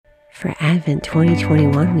For Advent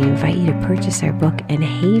 2021, we invite you to purchase our book, And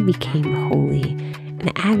Hay Became Holy, an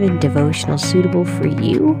Advent devotional suitable for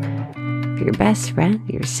you, for your best friend,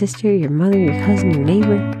 your sister, your mother, your cousin, your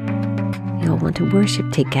neighbor. You'll want to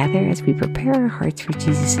worship together as we prepare our hearts for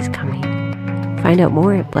Jesus' coming. Find out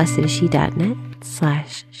more at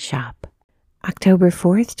blessedisshe.net/shop. October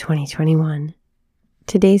 4th, 2021.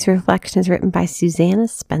 Today's reflection is written by Susanna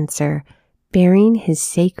Spencer, Bearing His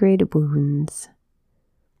Sacred Wounds.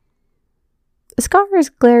 The scars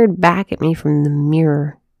glared back at me from the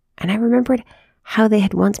mirror, and I remembered how they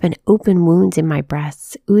had once been open wounds in my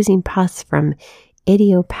breasts, oozing pus from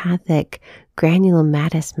idiopathic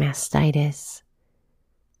granulomatous mastitis.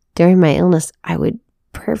 During my illness, I would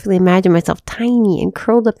prayerfully imagine myself tiny and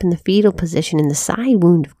curled up in the fetal position in the side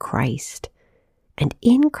wound of Christ. And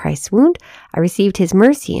in Christ's wound, I received His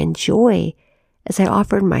mercy and joy as I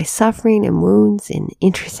offered my suffering and wounds in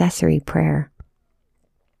intercessory prayer.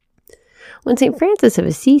 When St. Francis of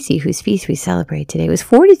Assisi, whose feast we celebrate today, was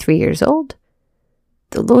 43 years old,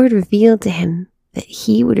 the Lord revealed to him that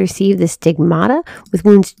he would receive the stigmata with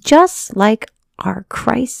wounds just like our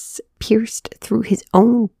Christ's pierced through His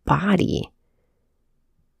own body.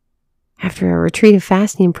 After a retreat of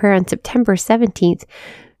fasting and prayer on September 17th,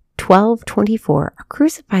 1224, our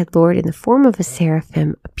crucified Lord in the form of a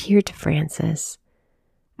seraphim appeared to Francis.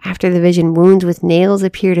 After the vision, wounds with nails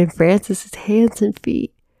appeared in Francis's hands and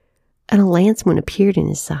feet, and a lance wound appeared in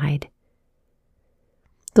his side.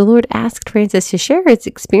 The Lord asked Francis to share his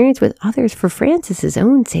experience with others for Francis's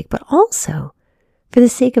own sake, but also for the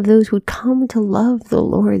sake of those who would come to love the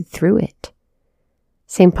Lord through it.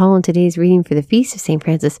 St. Paul, in today's reading for the Feast of St.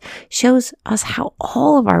 Francis, shows us how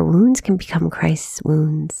all of our wounds can become Christ's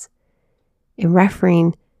wounds. In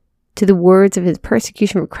referring to the words of his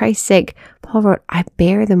persecution for Christ's sake, Paul wrote, "I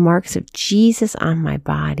bear the marks of Jesus on my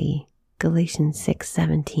body." Galatians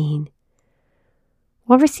 6:17.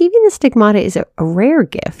 While receiving the stigmata is a rare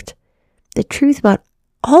gift, the truth about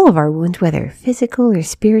all of our wounds, whether physical or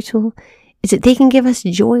spiritual, is that they can give us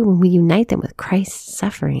joy when we unite them with Christ's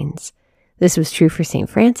sufferings. This was true for St.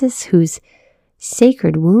 Francis, whose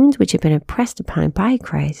sacred wounds, which had been impressed upon him by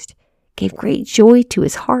Christ, gave great joy to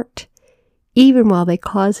his heart, even while they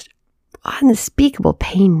caused unspeakable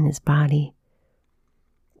pain in his body.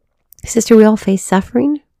 Sister, we all face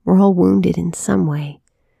suffering. We're all wounded in some way.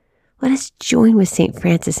 Let us join with St.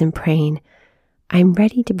 Francis in praying, "I am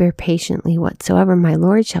ready to bear patiently whatsoever my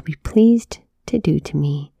Lord shall be pleased to do to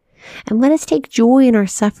me." And let us take joy in our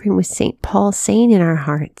suffering with St. Paul, saying in our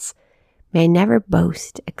hearts, "May I never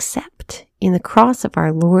boast except in the cross of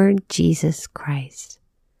our Lord Jesus Christ."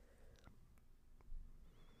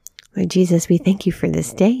 Lord Jesus, we thank you for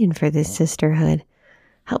this day and for this sisterhood.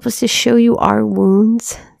 Help us to show you our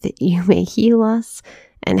wounds, that you may heal us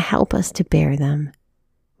and help us to bear them.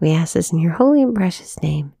 We ask this in your holy and precious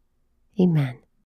name. Amen.